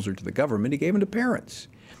schools or to the government. He gave them to parents.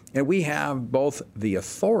 And we have both the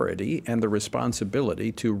authority and the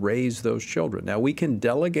responsibility to raise those children. Now, we can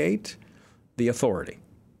delegate the authority.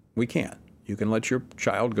 We can. You can let your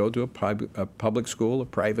child go to a public school, a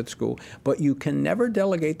private school, but you can never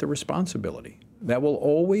delegate the responsibility. That will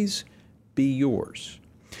always be yours.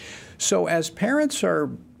 So as parents are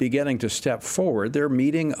beginning to step forward, they're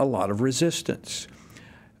meeting a lot of resistance.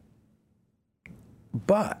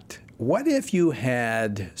 But what if you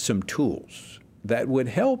had some tools that would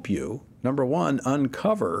help you, number one,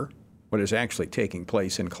 uncover what is actually taking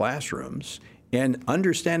place in classrooms and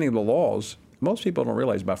understanding the laws? Most people don't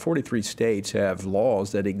realize about 43 states have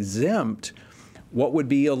laws that exempt what would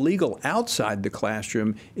be illegal outside the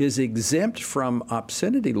classroom is exempt from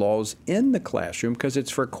obscenity laws in the classroom because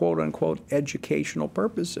it's for quote-unquote educational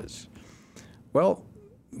purposes. Well,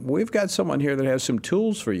 we've got someone here that has some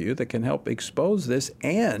tools for you that can help expose this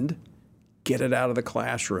and get it out of the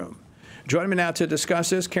classroom. Joining me now to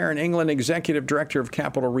discuss this, Karen England, Executive Director of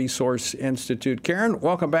Capital Resource Institute. Karen,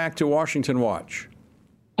 welcome back to Washington Watch.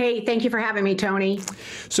 Hey, thank you for having me, Tony.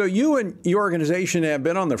 So you and your organization have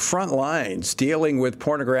been on the front lines dealing with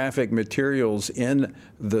pornographic materials in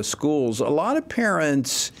the schools. A lot of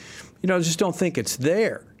parents, just don't think it's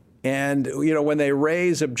there. And, when they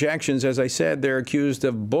raise objections, as I said, they're accused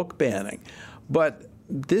of book banning. But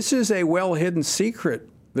this is a well-hidden secret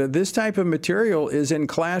that this type of material is in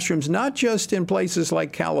classrooms, not just in places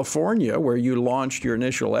like California, where you launched your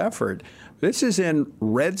initial effort. This is in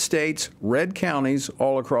red states, red counties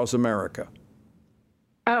all across America.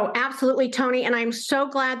 Oh, absolutely, Tony. And I'm so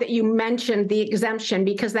glad that you mentioned the exemption,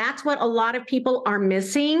 because that's what a lot of people are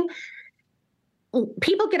missing.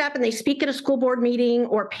 People get up and they speak at a school board meeting,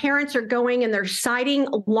 or parents are going and they're citing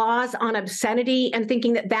laws on obscenity and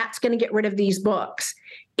thinking that that's going to get rid of these books.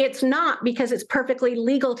 It's not, because it's perfectly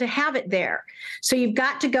legal to have it there. So you've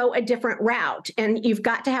got to go a different route, and you've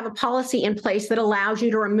got to have a policy in place that allows you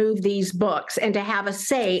to remove these books and to have a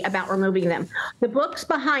say about removing them. The books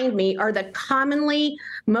behind me are the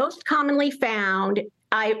most commonly found.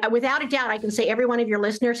 Without a doubt, I can say every one of your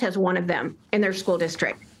listeners has one of them in their school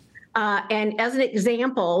district. And as an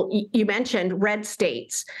example, you mentioned red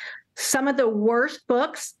states. Some of the worst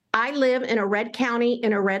books, I live in a red county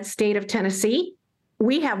in a red state of Tennessee.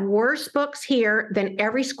 We have worse books here than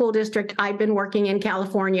every school district I've been working in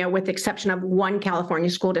California, with the exception of one California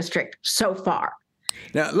school district so far.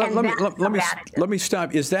 Now, let me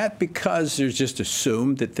stop. Is that because there's just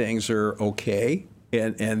assumed that things are okay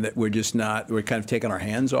and that we're kind of taking our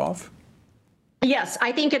hands off? Yes,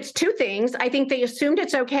 I think it's two things. I think they assumed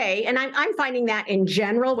it's okay. And I'm finding that in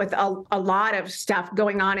general with a lot of stuff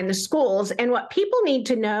going on in the schools. And what people need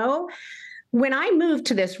to know, when I moved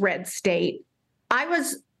to this red state, I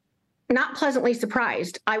was not pleasantly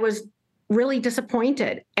surprised. I was really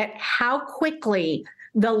disappointed at how quickly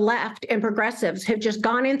the left and progressives have just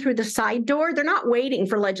gone in through the side door. They're not waiting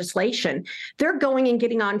for legislation. They're going and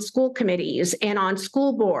getting on school committees and on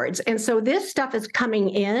school boards. And so this stuff is coming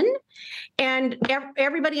in, and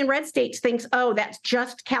everybody in red states thinks, oh, that's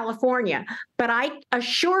just California. But I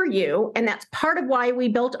assure you, and that's part of why we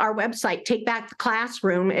built our website, Take Back the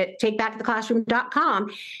Classroom at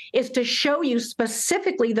takebacktheclassroom.com, is to show you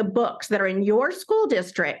specifically the books that are in your school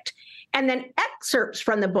district, and then excerpts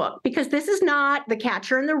from the book, because this is not The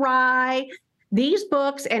Catcher in the Rye. These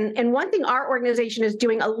books, and one thing our organization is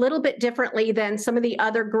doing a little bit differently than some of the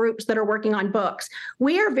other groups that are working on books,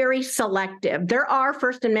 we are very selective. There are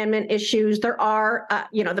First Amendment issues. There are,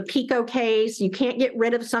 the PICO case. You can't get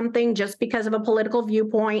rid of something just because of a political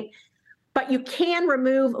viewpoint, but you can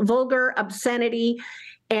remove vulgar, obscenity,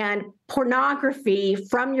 and pornography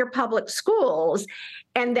from your public schools.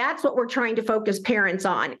 And that's what we're trying to focus parents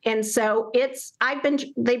on. And so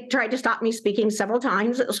they've tried to stop me speaking several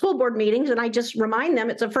times at school board meetings, and I just remind them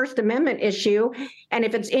it's a First Amendment issue. And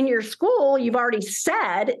if it's in your school, you've already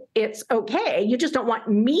said it's okay. You just don't want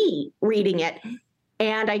me reading it.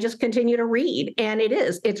 And I just continue to read. And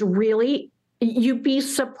it's really, you'd be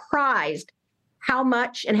surprised how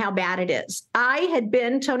much and how bad it is. I had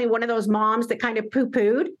been, Tony, one of those moms that kind of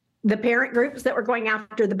poo-pooed the parent groups that were going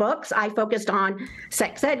after the books. I focused on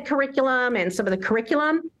sex ed curriculum and some of the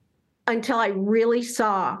curriculum until I really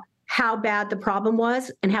saw how bad the problem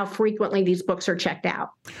was and how frequently these books are checked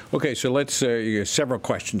out. Okay, so let's, several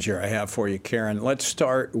questions here I have for you, Karen. Let's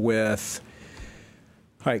start with,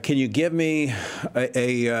 all right, can you give me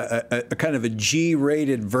a kind of a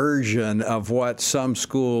G-rated version of what some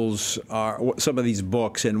schools are, some of these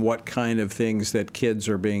books, and what kind of things that kids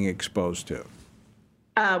are being exposed to?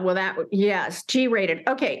 Yes, G-rated.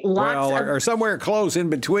 Okay, or somewhere close in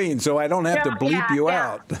between, so I don't have to bleep you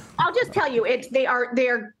out. I'll just tell you,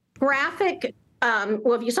 they're graphic.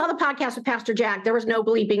 If you saw the podcast with Pastor Jack, there was no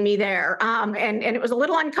bleeping me there. And it was a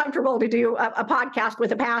little uncomfortable to do a podcast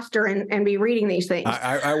with a pastor and be reading these things.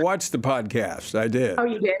 I watched the podcast. I did. Oh,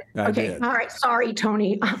 you did? I did. All right. Sorry,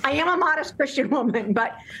 Tony. I am a modest Christian woman,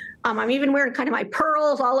 but I'm even wearing kind of my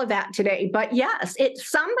pearls, all of that today. But yes,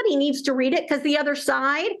 somebody needs to read it, because the other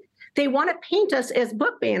side, they want to paint us as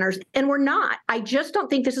book banners, and we're not. I just don't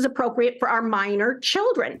think this is appropriate for our minor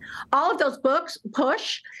children. All of those books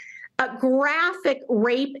push graphic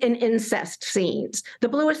rape and incest scenes. The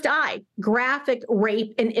Bluest Eye, graphic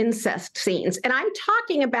rape and incest scenes. And I'm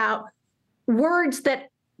talking about words that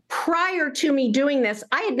prior to me doing this,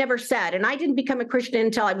 I had never said, and I didn't become a Christian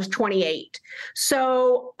until I was 28.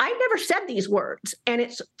 So I never said these words, and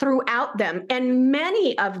it's throughout them. And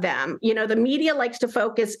many of them, the media likes to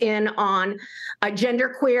focus in on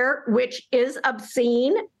genderqueer, which is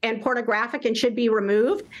obscene and pornographic and should be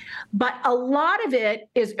removed. But a lot of it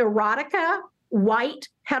is erotica, white,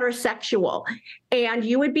 heterosexual. And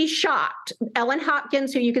you would be shocked. Ellen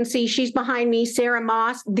Hopkins, who you can see, she's behind me, Sarah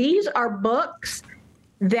Moss, these are books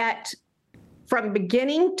that from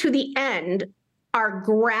beginning to the end are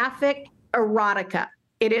graphic erotica.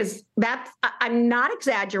 I'm not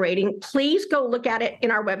exaggerating. Please go look at it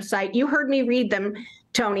in our website. You heard me read them,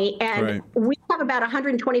 Tony, and we have about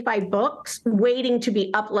 125 books waiting to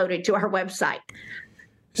be uploaded to our website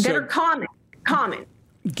that are common.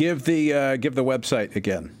 Give the website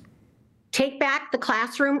again.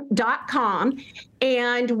 takebacktheclassroom.com.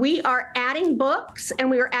 And we are adding books and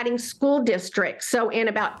we are adding school districts. So in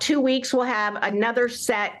about 2 weeks, we'll have another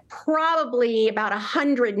set, probably about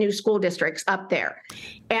 100 new school districts up there.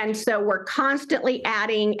 And so we're constantly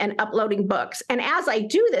adding and uploading books. And as I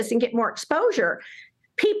do this and get more exposure,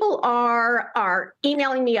 people are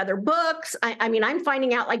emailing me other books. I mean, I'm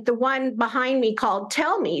finding out, like the one behind me called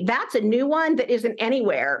Tell Me, that's a new one that isn't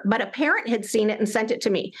anywhere, but a parent had seen it and sent it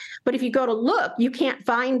to me. But if you go to look, you can't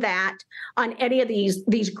find that on any of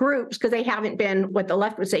these groups because they haven't been, what the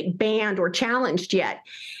left would say, banned or challenged yet.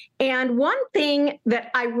 And one thing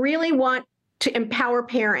that I really want to empower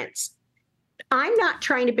parents, I'm not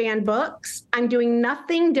trying to ban books. I'm doing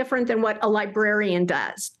nothing different than what a librarian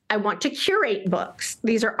does. I want to curate books.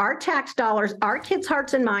 These are our tax dollars, our kids'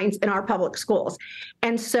 hearts and minds in our public schools.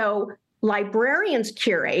 And so librarians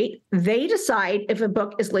curate, they decide if a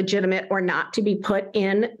book is legitimate or not to be put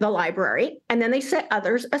in the library, and then they set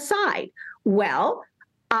others aside. Well,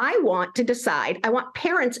 I want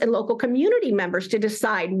parents and local community members to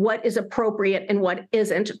decide what is appropriate and what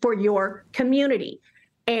isn't for your community.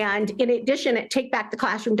 And in addition, at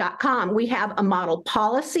takebacktheclassroom.com, we have a model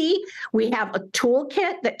policy. We have a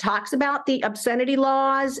toolkit that talks about the obscenity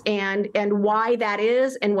laws and why that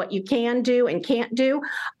is and what you can do and can't do.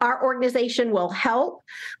 Our organization will help,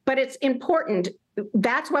 but it's important.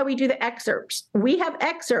 That's why we do the excerpts. We have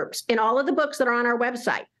excerpts in all of the books that are on our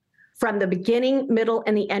website, from the beginning, middle,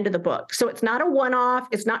 and the end of the book. So it's not a one-off.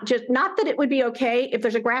 It's not that it would be okay if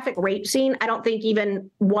there's a graphic rape scene. I don't think even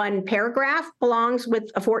one paragraph belongs with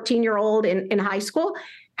a 14-year-old in high school.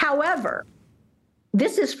 However,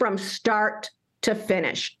 this is from start to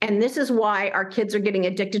finish. And this is why our kids are getting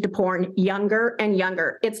addicted to porn younger and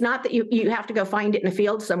younger. It's not that you have to go find it in a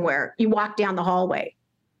field somewhere. You walk down the hallway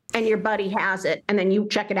and your buddy has it, and then you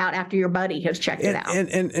check it out after your buddy has checked it out.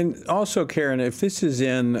 And also, Karen, if this is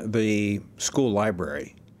in the school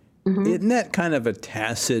library, isn't that kind of a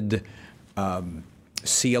tacit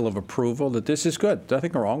seal of approval that this is good?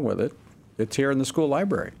 Nothing wrong with it. It's here in the school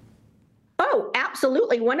library. Oh,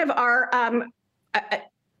 absolutely. One of our,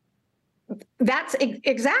 that's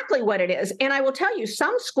exactly what it is. And I will tell you,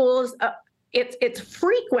 some schools, it's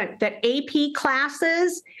frequent that AP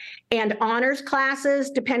classes and honors classes,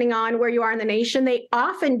 depending on where you are in the nation, they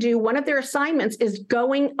often do, one of their assignments is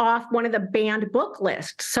going off one of the banned book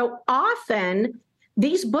lists. So often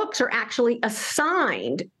these books are actually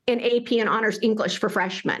assigned in AP and honors English for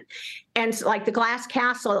freshmen. And so, like the Glass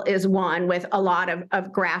Castle is one with a lot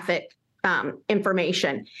of graphic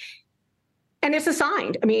information. And it's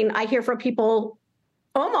assigned. I mean, I hear from people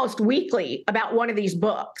almost weekly about one of these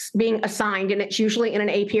books being assigned, and it's usually in an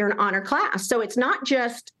AP or an honor class. So it's not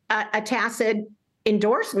just a tacit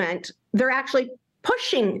endorsement. They're actually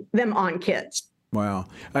pushing them on kids. Wow.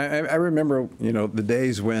 I remember, the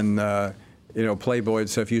days when, Playboy and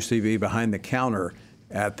stuff used to be behind the counter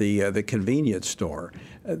at the convenience store.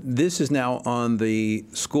 This is now on the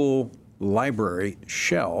school library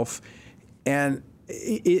shelf. And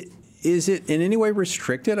is it in any way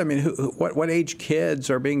restricted? I mean, what age kids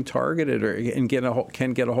are being targeted and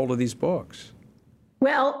can get a hold of these books?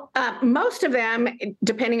 Well, most of them,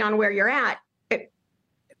 depending on where you're at,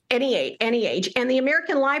 any age. And the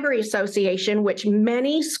American Library Association, which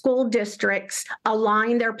many school districts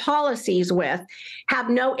align their policies with, have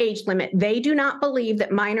no age limit. They do not believe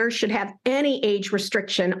that minors should have any age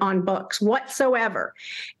restriction on books whatsoever.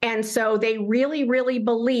 And so they really, really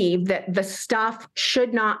believe that the stuff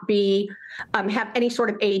should not be have any sort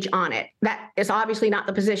of age on it. That is obviously not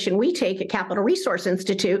the position we take at Capital Resource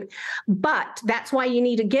Institute, but that's why you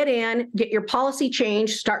need to get your policy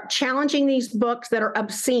changed, start challenging these books that are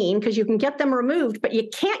obscene, because you can get them removed, but you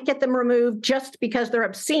can't get them removed just because they're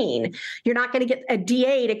obscene. You're not going to get a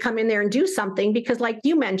DA to come in there and do something because, like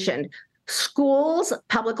you mentioned, Schools,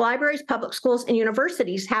 public libraries, public schools, and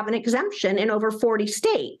universities have an exemption in over 40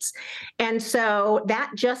 states. And so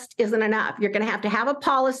that just isn't enough. You're going to have a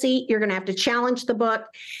policy, you're going to have to challenge the book,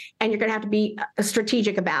 and you're going to have to be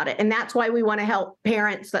strategic about it. And that's why we want to help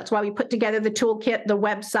parents. That's why we put together the toolkit, the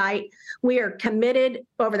website. We are committed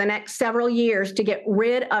over the next several years to get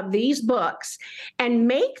rid of these books and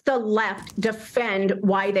make the left defend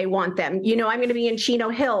why they want them. You know, I'm going to be in Chino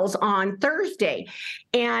Hills on Thursday,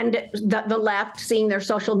 and the left, seeing their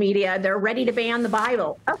social media, they're ready to ban the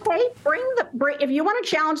Bible. Okay, if you want to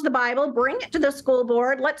challenge the Bible, bring it to the school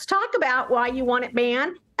board. Let's talk about why you want it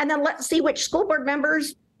banned, and then let's see which school board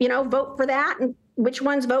members, vote for that, and which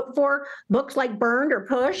ones vote for books like Burned or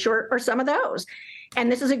Push or some of those.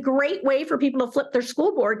 And this is a great way for people to flip their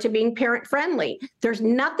school board to being parent friendly. There's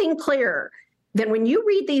nothing clearer than when you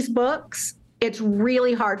read these books, it's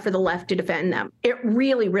really hard for the left to defend them. It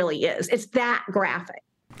really, really is. It's that graphic.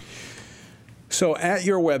 So at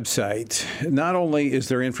your website, not only is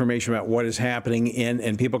there information about what is happening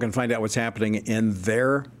and people can find out what's happening in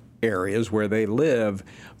their areas where they live,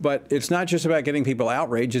 but it's not just about getting people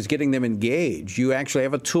outraged, it's getting them engaged. You actually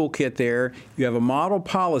have a toolkit there. You have a model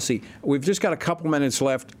policy. We've just got a couple minutes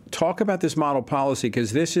left. Talk about this model policy,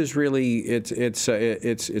 because this is really,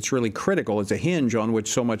 it's really critical. It's a hinge on which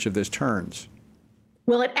so much of this turns.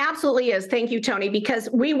 Well, it absolutely is. Thank you, Tony, because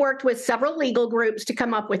we worked with several legal groups to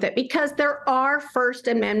come up with it, because there are First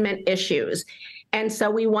Amendment issues. And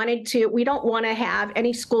so we don't want to have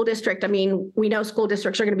any school district. I mean, we know school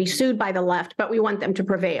districts are going to be sued by the left, but we want them to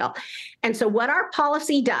prevail. And so what our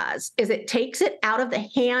policy does is it takes it out of the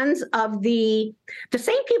hands of the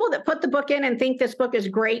same people that put the book in and think this book is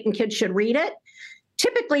great and kids should read it.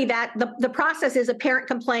 Typically, the process is a parent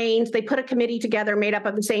complains, they put a committee together made up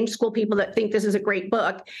of the same school people that think this is a great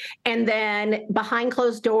book, and then behind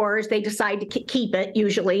closed doors, they decide to keep it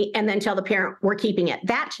usually, and then tell the parent we're keeping it.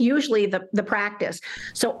 That's usually the practice.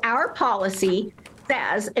 So our policy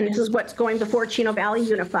says, and this is what's going before Chino Valley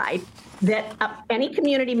Unified, that any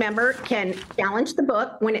community member can challenge the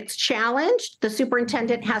book. When it's challenged, the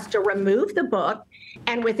superintendent has to remove the book.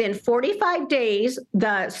 And within 45 days,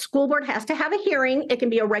 the school board has to have a hearing. It can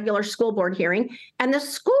be a regular school board hearing. And the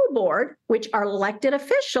school board, which are elected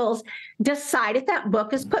officials, decide if that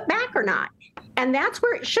book is put back or not. And that's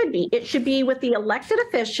where it should be. It should be with the elected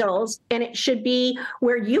officials, and it should be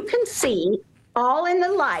where you can see all in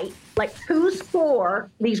the light, like who's for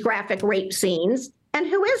these graphic rape scenes and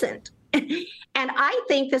who isn't. And I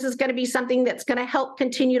think this is going to be something that's going to help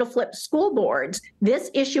continue to flip school boards,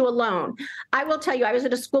 this issue alone. I will tell you, I was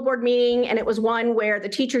at a school board meeting, and it was one where the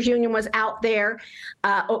teachers union was out there,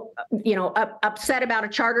 upset about a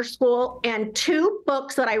charter school, and two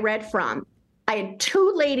books that I read from, I had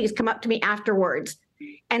two ladies come up to me afterwards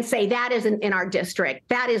and say, that isn't in our district.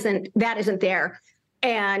 That isn't there.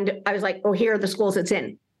 And I was like, oh, here are the schools it's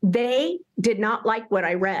in. They did not like what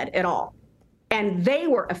I read at all. And they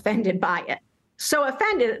were offended by it. So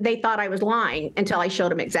offended, they thought I was lying until I showed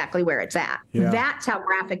them exactly where it's at. Yeah. That's how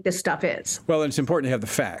graphic this stuff is. Well, it's important to have the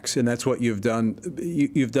facts, and that's what you've done.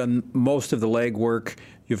 You've done most of the legwork.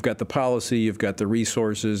 You've got the policy, you've got the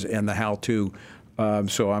resources, and the how-to.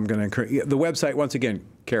 So I'm going to encourage the website once again,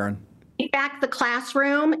 Karen. Take Back the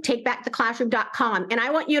Classroom, takebacktheclassroom.com. And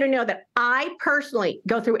I want you to know that I personally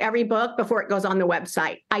go through every book before it goes on the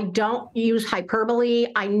website. I don't use hyperbole.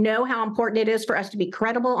 I know how important it is for us to be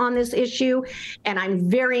credible on this issue, and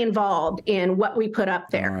I'm very involved in what we put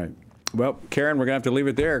up there. All right. Well, Karen, we're going to have to leave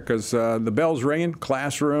it there because the bell's ringing.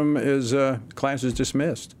 Class is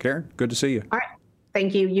dismissed. Karen, good to see you. All right.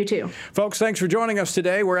 Thank you. You too. Folks, thanks for joining us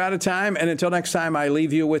today. We're out of time. And until next time, I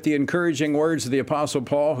leave you with the encouraging words of the Apostle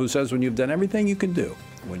Paul, who says, when you've done everything you can do,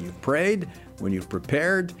 when you've prayed, when you've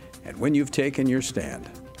prepared, and when you've taken your stand,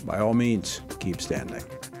 by all means, keep standing.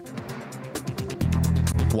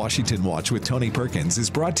 Washington Watch with Tony Perkins is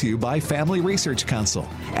brought to you by Family Research Council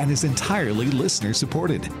and is entirely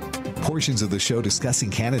listener-supported. Portions of the show discussing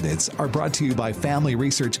candidates are brought to you by Family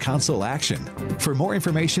Research Council Action. For more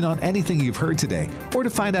information on anything you've heard today, or to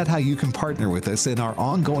find out how you can partner with us in our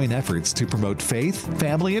ongoing efforts to promote faith,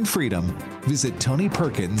 family, and freedom, visit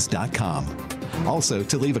TonyPerkins.com. Also,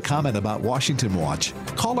 to leave a comment about Washington Watch,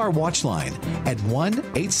 call our watch line at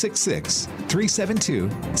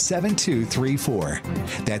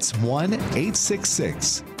 1-866-372-7234. That's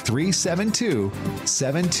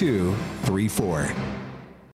 1-866-372-7234.